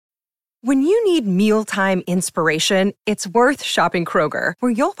When you need mealtime inspiration, it's worth shopping Kroger,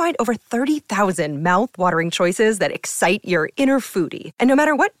 where you'll find over 30,000 mouth-watering choices that excite your inner foodie. And no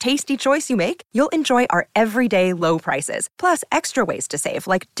matter what tasty choice you make, you'll enjoy our everyday low prices, plus extra ways to save,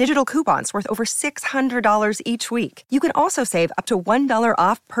 like digital coupons worth over $600 each week. You can also save up to $1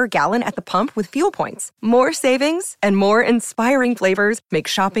 off per gallon at the pump with fuel points. More savings and more inspiring flavors make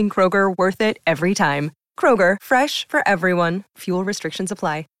shopping Kroger worth it every time. Kroger, fresh for everyone. Fuel restrictions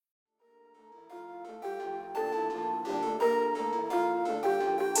apply.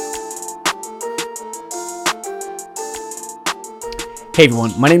 Hey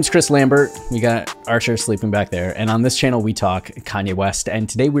everyone, my name is Chris Lambert. We got Archer sleeping back there, and on this channel we talk Kanye West, and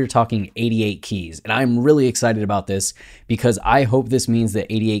today we're talking 88 Keys, and I'm really excited about this because I hope this means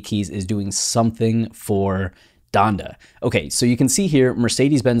that 88 Keys is doing something for Donda. Okay, so you can see here,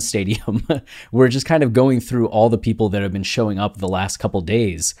 Mercedes-Benz Stadium. We're just kind of going through all the people that have been showing up the last couple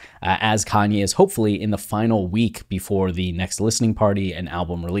days as Kanye is hopefully in the final week before the next listening party and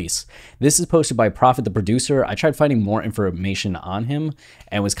album release. This is posted by Prophet the producer. I tried finding more information on him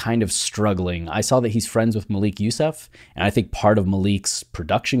and was kind of struggling. I saw that he's friends with Malik Yusef, and I think part of Malik's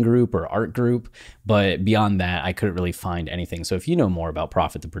production group or art group, but beyond that, I couldn't really find anything. So if you know more about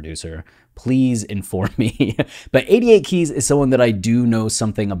Prophet the producer, please inform me. But 88 Keys is someone that I do know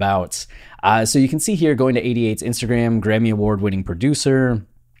something about. So you can see here, going to 88's Instagram, Grammy Award-winning producer.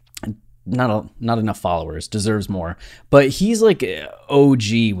 Not enough followers, deserves more. But he's like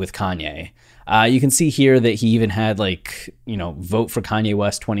OG with Kanye. You can see here that he even had vote for Kanye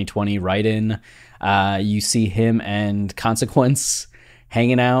West 2020 write-in. You see him and Consequence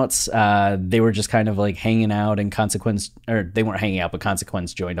hanging out. They were just kind of like hanging out, and Consequence, or they weren't hanging out, but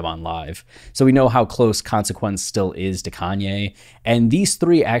Consequence joined them on live. So we know how close Consequence still is to Kanye. And these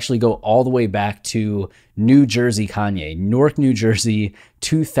three actually go all the way back to New Jersey Kanye, Newark, New Jersey,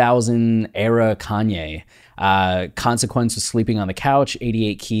 2000 era Kanye. Consequence was sleeping on the couch.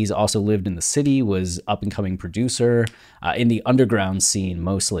 88 Keys also lived in the city, was up and coming producer in the underground scene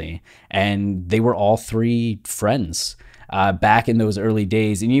mostly. And they were all three friends back in those early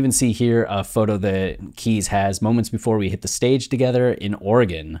days. And you even see here a photo that Keys has moments before we hit the stage together in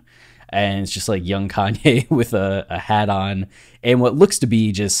Oregon. And it's just like young Kanye with a hat on and what looks to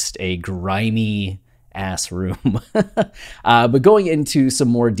be just a grimy ass room. But going into some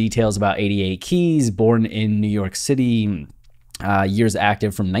more details about 88 Keys, born in New York City, years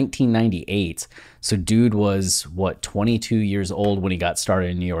active from 1998. So dude was 22 years old when he got started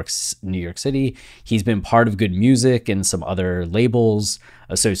in New York City. He's been part of Good Music and some other labels,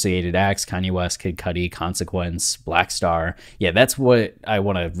 associated acts, Kanye West, Kid Cudi, Consequence, Black Star. Yeah, that's what I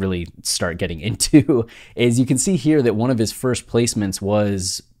want to really start getting into. Is you can see here that one of his first placements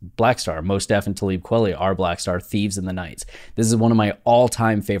was Black Star. Mos Def and Talib Kweli are Black Star, Thieves in the Night. This is one of my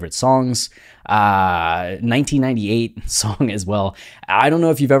all-time favorite songs. 1998 song as well. I don't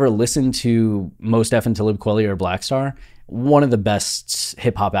know if you've ever listened to Mos Def and Talib Kweli or Black Star. One of the best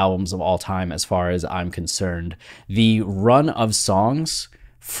hip-hop albums of all time as far as I'm concerned. The run of songs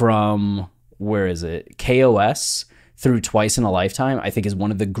from, KOS through Twice in a Lifetime, I think is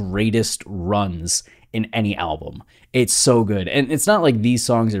one of the greatest runs in any album. It's so good. And it's not like these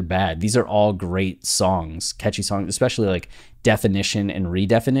songs are bad. These are all great songs, catchy songs, especially like Definition and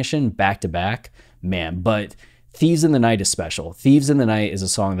Redefinition back to back, man. But Thieves in the Night is special. Thieves in the Night is a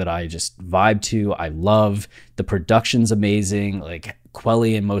song that I just vibe to. I love. The production's amazing. Like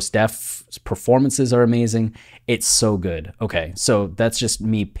Kweli and Mos Def's performances are amazing. It's so good. Okay, so that's just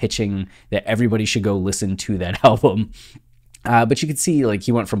me pitching that everybody should go listen to that album. But you can see like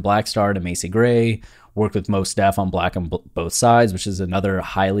he went from Black Star to Macy Gray, worked with Mos Def on Black on Both Sides, which is another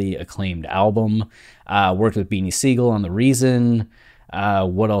highly acclaimed album. Worked with Beanie Siegel on The Reason.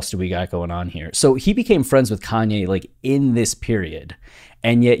 What else do we got going on here? So he became friends with Kanye like in this period,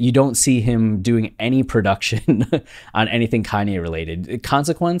 and yet you don't see him doing any production on anything Kanye related.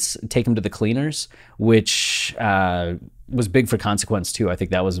 Consequence, Take Him to the Cleaners, which was big for Consequence too. I think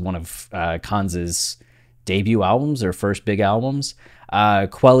that was one of Kanz's debut albums or first big albums.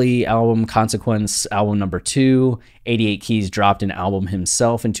 Kweli album, Consequence album number 2. 88 Keys dropped an album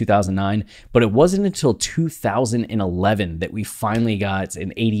himself in 2009, but it wasn't until 2011 that we finally got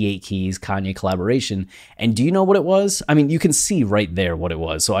an 88 Keys Kanye collaboration. And do you know what it was? I mean, you can see right there what it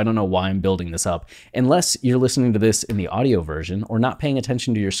was, so I don't know why I'm building this up, unless you're listening to this in the audio version or not paying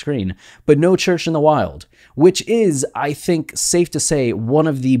attention to your screen. But No Church in the Wild, which is, I think, safe to say, one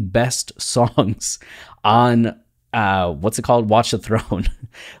of the best songs on what's it called? Watch the Throne.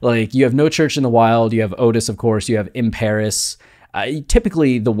 Like, you have No Church in the Wild, you have Otis, of course, you have In Paris,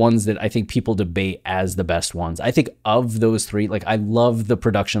 typically the ones that I think people debate as the best ones. I think of those three, like I love the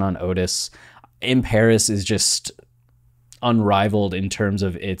production on Otis. In Paris is just unrivaled in terms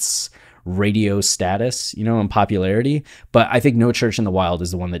of its radio status, and popularity. But I think No Church in the Wild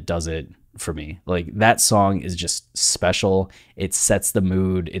is the one that does it for me. Like that song is just special. It sets the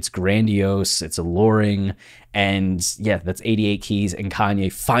mood. It's grandiose. It's alluring. And yeah, that's 88 Keys and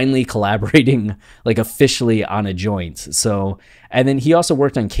Kanye finally collaborating like officially on a joint. So, and then he also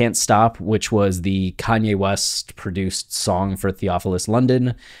worked on Can't Stop, which was the Kanye West produced song for Theophilus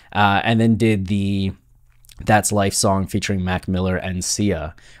London. And then did the That's Life song featuring Mac Miller and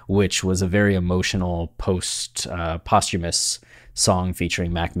Sia, which was a very emotional posthumous song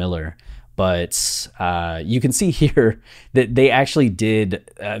featuring Mac Miller. But you can see here that they actually did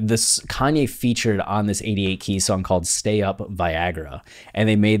this. Kanye featured on this 88 Keys song called Stay Up Viagra. And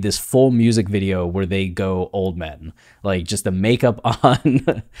they made this full music video where they go old men, like just the makeup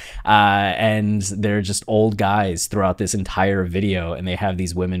on. And they're just old guys throughout this entire video. And they have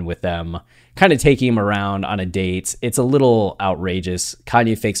these women with them kind of taking him around on a date. It's a little outrageous.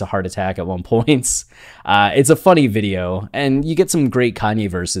 Kanye fakes a heart attack at one point. It's a funny video, and you get some great Kanye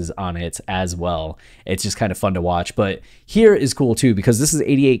verses on it as well. It's just kind of fun to watch. But here is cool too, because this is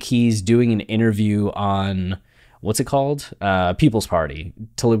 88 Keys doing an interview on, what's it called? People's Party,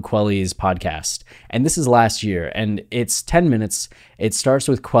 Talib Kweli's podcast. And this is last year, and it's 10 minutes. It starts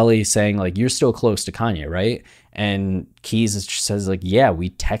with Kweli saying, like, you're still close to Kanye, right? And Keys says, like, yeah,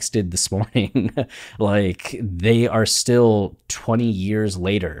 we texted this morning. Like, they are still 20 years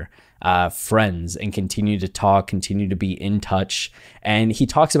later friends and continue to talk, continue to be in touch. And he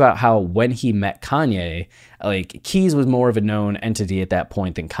talks about how when he met Kanye, like, Keys was more of a known entity at that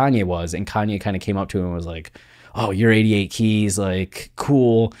point than Kanye was. And Kanye kind of came up to him and was like, oh, you're 88 Keys, like,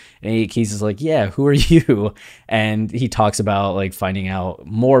 cool. And 88 Keys is like, yeah, who are you? And he talks about like finding out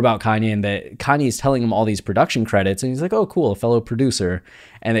more about Kanye, and that Kanye is telling him all these production credits. And he's like, oh, cool, a fellow producer.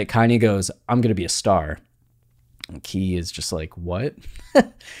 And that Kanye goes, I'm going to be a star. And Key is just like, what?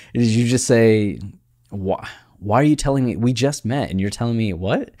 Did you just say, why are you telling me? We just met and you're telling me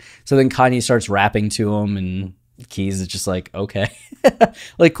what? So then Kanye starts rapping to him, and Keys is just like, okay,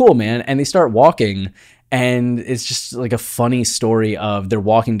 like, cool, man. And they start walking. And it's just like a funny story of they're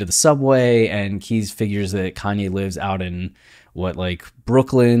walking to the subway, and Keys figures that Kanye lives out in like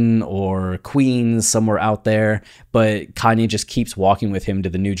Brooklyn or Queens, somewhere out there. But Kanye just keeps walking with him to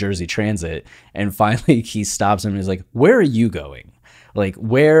the New Jersey Transit. And finally Keys stops him and is like, where are you going? Like,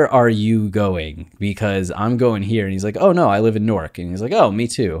 where are you going? Because I'm going here. And he's like, oh no, I live in Newark. And he's like, oh, me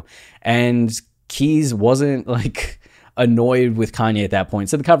too. And Keys wasn't like annoyed with Kanye at that point.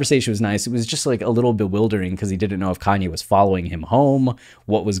 So the conversation was nice. It was just like a little bewildering because he didn't know if Kanye was following him home,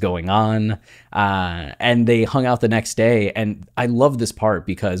 what was going on. And they hung out the next day. And I love this part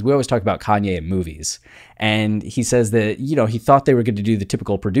because we always talk about Kanye in movies. And he says that, he thought they were going to do the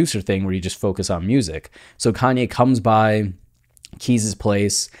typical producer thing where you just focus on music. So Kanye comes by Keys'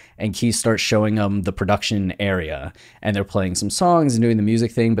 place, and Keys starts showing them the production area, and they're playing some songs and doing the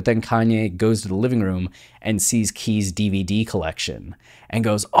music thing. But then Kanye goes to the living room and sees Keys' DVD collection and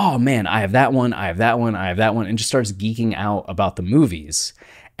goes, oh man, I have that one, I have that one, I have that one, and just starts geeking out about the movies.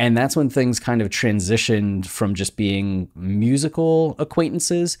 And that's when things kind of transitioned from just being musical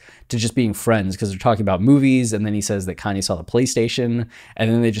acquaintances to just being friends, because they're talking about movies. And then he says that Kanye saw the PlayStation, and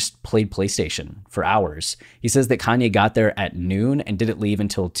then they just played PlayStation for hours. He says that Kanye got there at noon and didn't leave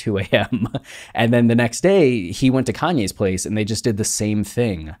until 2 a.m. And then the next day he went to Kanye's place and they just did the same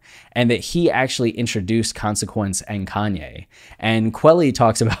thing. And that he actually introduced Consequence and Kanye. And Kweli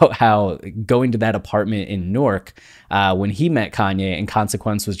talks about how going to that apartment in Newark, when he met Kanye, and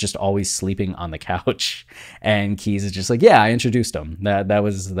Consequence was just always sleeping on the couch. And Keys is just like, yeah, I introduced him. That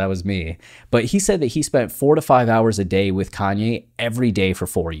was me. But he said that he spent 4 to 5 hours a day with Kanye every day for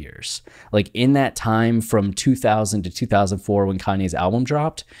 4 years. Like in that time from 2000 to 2004, when Kanye's album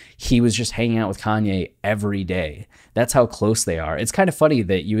dropped, he was just hanging out with Kanye every day. That's how close they are. It's kind of funny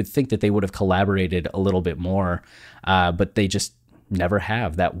that you would think that they would have collaborated a little bit more, but they just never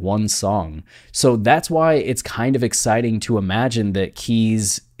have that one song. So that's why it's kind of exciting to imagine that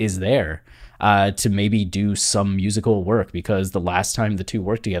Keys is there to maybe do some musical work, because the last time the two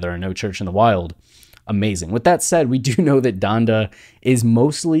worked together in No Church in the Wild, amazing. With that said, we do know that Donda is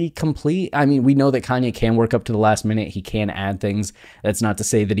mostly complete. I mean, we know that Kanye can work up to the last minute. He can add things. That's not to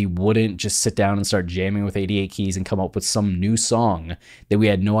say that he wouldn't just sit down and start jamming with 88 Keys and come up with some new song that we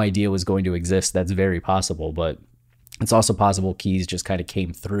had no idea was going to exist. That's very possible, but it's also possible Keys just kind of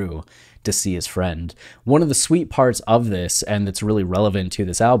came through to see his friend. One of the sweet parts of this, and that's really relevant to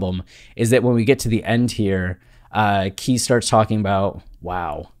this album, is that when we get to the end here, Key starts talking about,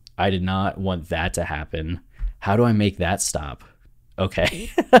 wow, I did not want that to happen. How do I make that stop? Okay.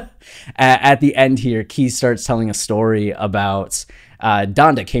 At the end here, Key starts telling a story about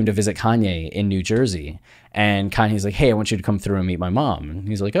Donda came to visit Kanye in New Jersey. And Kanye's like, hey, I want you to come through and meet my mom. And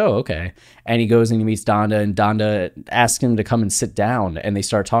he's like, oh, okay. And he goes and he meets Donda, and Donda asks him to come and sit down. And they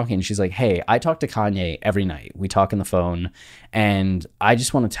start talking. And she's like, hey, I talk to Kanye every night. We talk on the phone. And I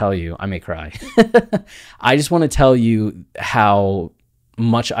just want to tell you, I may cry. I just want to tell you how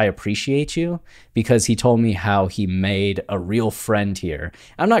much I appreciate you, because he told me how he made a real friend here.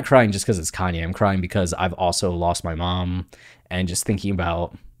 I'm not crying just because it's Kanye. I'm crying because I've also lost my mom, and just thinking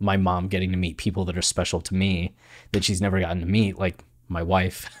about my mom getting to meet people that are special to me that she's never gotten to meet, like my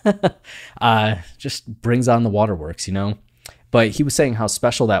wife, just brings on the waterworks, you know? But he was saying how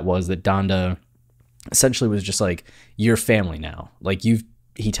special that was, that Donda essentially was just like, you're family now. Like,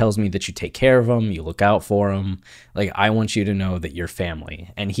 he tells me that you take care of him, you look out for him. Like, I want you to know that you're family.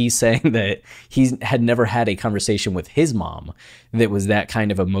 And he's saying that he had never had a conversation with his mom that was that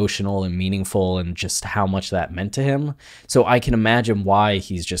kind of emotional and meaningful, and just how much that meant to him. So I can imagine why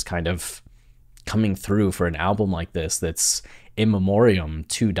he's just kind of coming through for an album like this that's in memoriam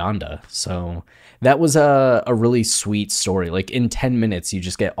to Donda. So that was a really sweet story. Like, in 10 minutes, you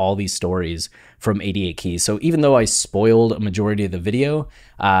just get all these stories from 88 Keys. So even though I spoiled a majority of the video,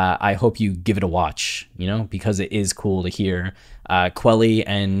 I hope you give it a watch, you know, because it is cool to hear Kweli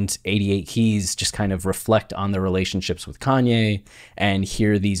and 88 Keys just kind of reflect on their relationships with Kanye and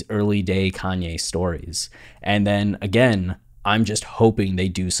hear these early day Kanye stories. And then again, I'm just hoping they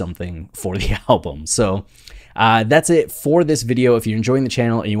do something for the album. So that's it for this video. If you're enjoying the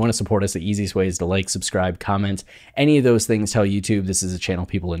channel and you want to support us, the easiest way is to like, subscribe, comment. Any of those things tell YouTube this is a channel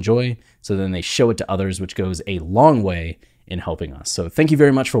people enjoy, so then they show it to others, which goes a long way in helping us. So thank you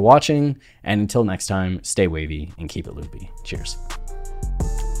very much for watching, and until next time, stay wavy and keep it loopy. Cheers.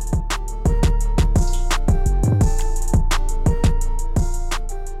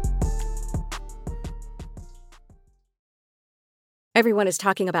 Everyone is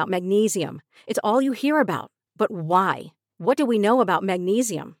talking about magnesium. It's all you hear about. But why? What do we know about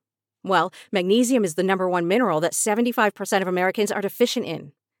magnesium? Well, magnesium is the #1 mineral that 75% of Americans are deficient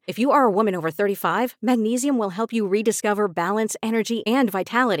in. If you are a woman over 35, magnesium will help you rediscover balance, energy, and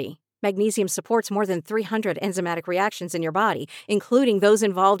vitality. Magnesium supports more than 300 enzymatic reactions in your body, including those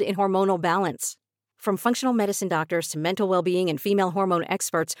involved in hormonal balance. From functional medicine doctors to mental well-being and female hormone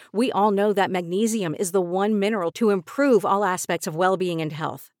experts, we all know that magnesium is the one mineral to improve all aspects of well-being and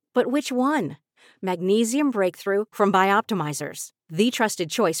health. But which one? Magnesium Breakthrough from Bioptimizers, the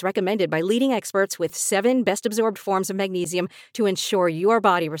trusted choice recommended by leading experts with 7 best-absorbed forms of magnesium to ensure your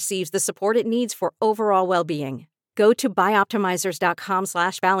body receives the support it needs for overall well-being. Go to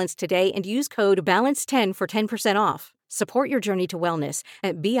bioptimizers.com/balance today and use code BALANCE10 for 10% off. Support your journey to wellness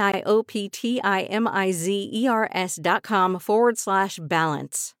at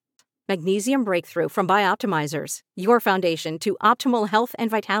bioptimizers.com/balance. Magnesium Breakthrough from Bioptimizers, your foundation to optimal health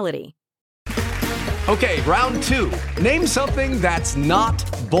and vitality. Okay, round 2. Name something that's not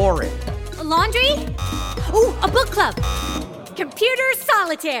boring. A laundry? Ooh, a book club. Computer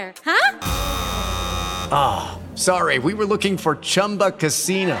solitaire, huh? Ah, sorry, we were looking for Chumba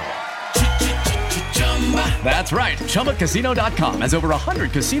Casino. That's right, ChumbaCasino.com has over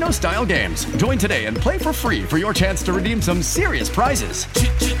 100 casino-style games. Join today and play for free for your chance to redeem some serious prizes.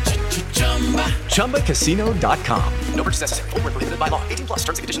 ChumbaCasino.com. No purchase necessary. Void where prohibited by law. 18+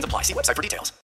 terms and conditions apply. See website for details.